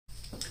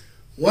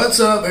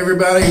What's up,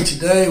 everybody?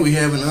 Today we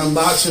have an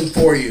unboxing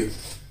for you.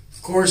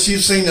 Of course,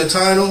 you've seen the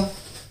title.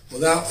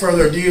 Without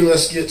further ado,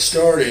 let's get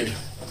started.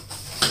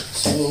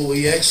 So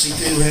we actually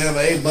do have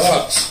a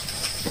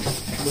box,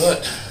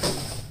 but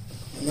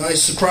a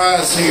nice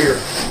surprise here.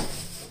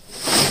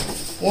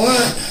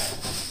 What?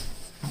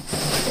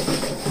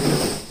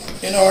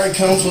 It already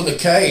comes with a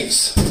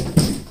case.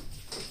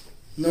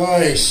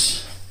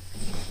 Nice.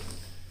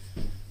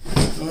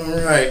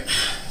 Alright.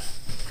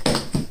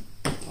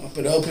 Pop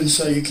it open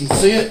so you can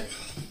see it.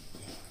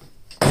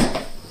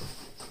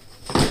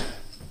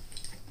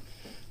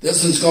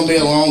 This one's going to be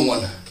a long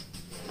one.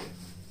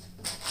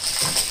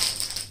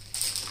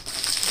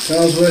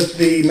 Comes with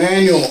the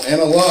manual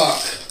and a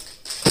lock.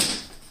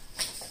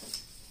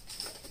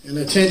 An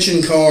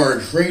attention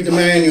card. Read the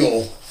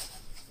manual.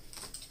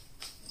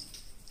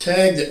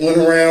 Tag that went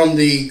around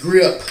the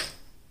grip.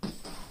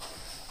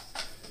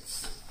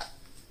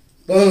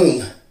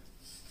 Boom.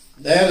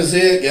 That is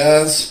it,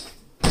 guys.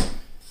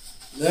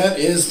 That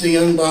is the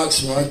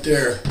unboxing right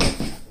there.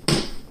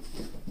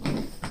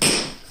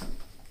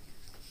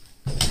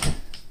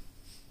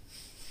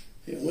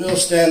 It will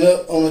stand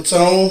up on its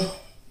own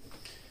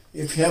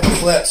if you have a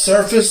flat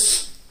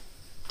surface.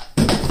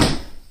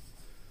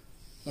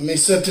 Let me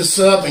set this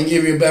up and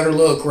give you a better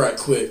look right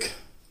quick.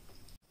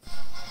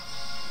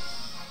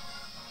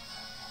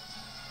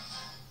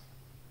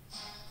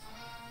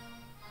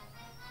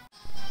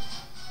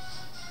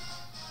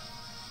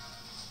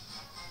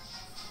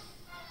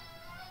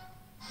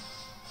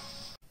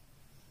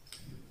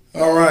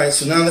 Alright,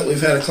 so now that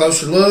we've had a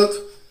closer look,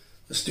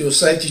 let's do a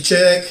safety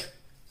check.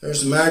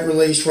 There's the mag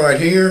release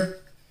right here.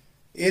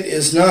 It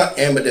is not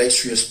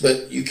ambidextrous,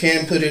 but you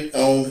can put it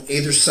on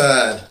either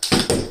side.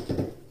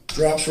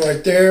 Drops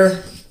right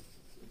there.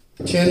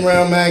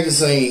 10-round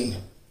magazine.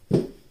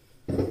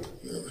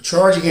 Your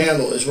charging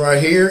handle is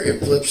right here.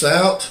 It flips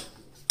out.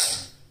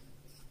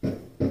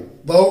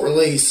 Bolt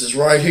release is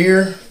right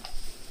here.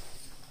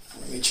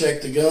 Let me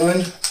check the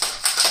gun.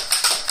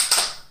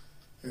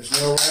 There's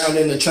no round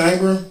in the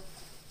chamber.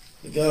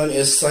 The gun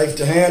is safe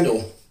to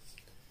handle.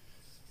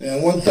 Now,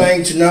 one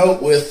thing to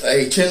note with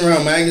a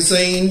 10-round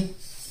magazine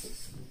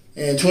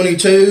and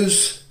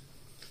 22s,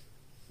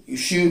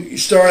 you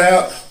start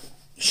out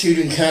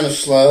shooting kind of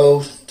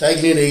slow,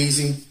 taking it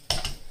easy.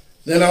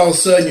 Then all of a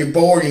sudden you're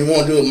bored and you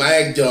want to do a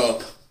mag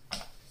dump.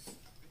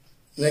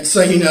 Next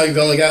thing you know, you've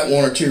only got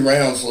 1 or 2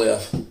 rounds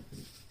left.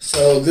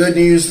 So good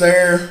news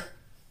there.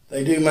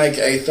 They do make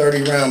a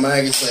 30-round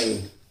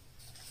magazine,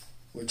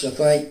 which I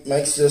think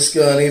makes this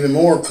gun even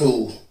more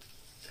cool.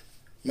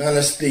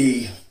 Minus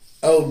the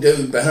old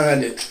dude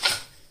behind it.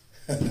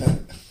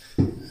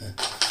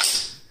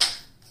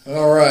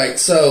 Alright,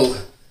 so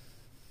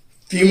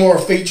a few more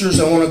features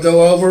I want to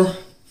go over.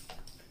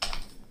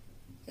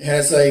 It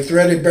has a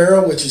threaded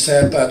barrel, which is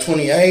 1/2 x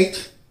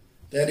 28.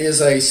 That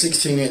is a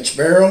 16-inch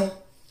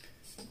barrel.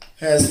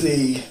 Has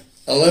the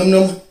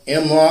aluminum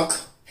M-lock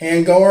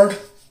handguard.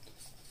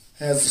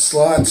 Has the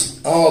slots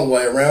all the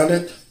way around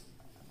it.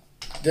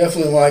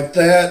 Definitely like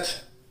that.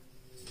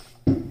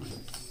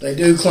 They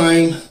do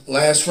claim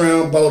last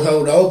round bolt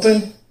hold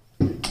open,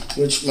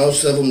 which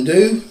most of them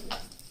do.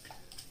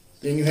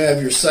 Then you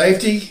have your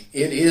safety.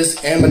 It is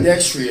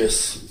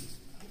ambidextrous,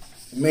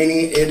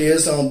 meaning it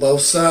is on both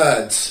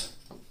sides.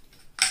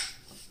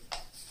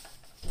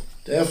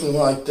 Definitely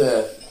like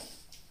that.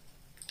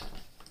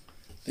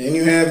 Then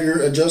you have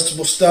your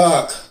adjustable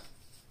stock.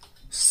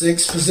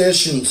 6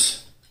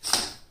 positions.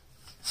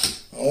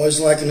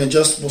 Always like an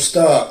adjustable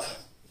stock.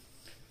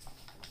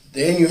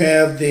 Then you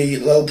have the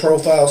low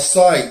profile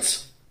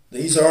sights.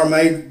 These are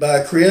made by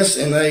KRISS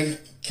and they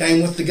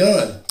came with the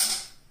gun.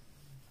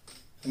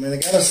 I mean, I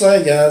gotta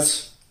say,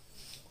 guys,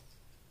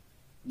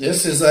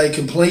 this is a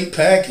complete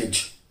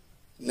package.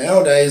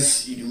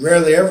 Nowadays, you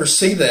rarely ever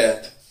see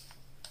that.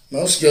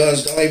 Most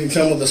guns don't even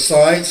come with the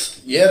sights,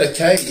 yet a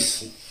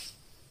case.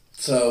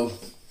 So,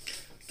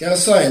 gotta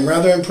say, I'm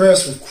rather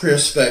impressed with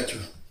KRISS Spectre.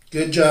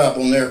 Good job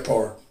on their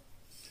part.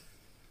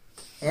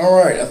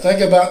 Alright, I think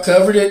I about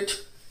covered it.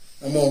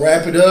 I'm going to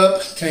wrap it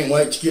up. Can't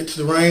wait to get to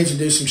the range and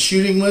do some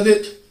shooting with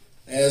it.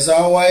 As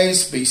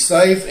always, be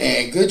safe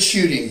and good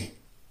shooting.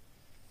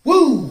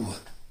 Woo!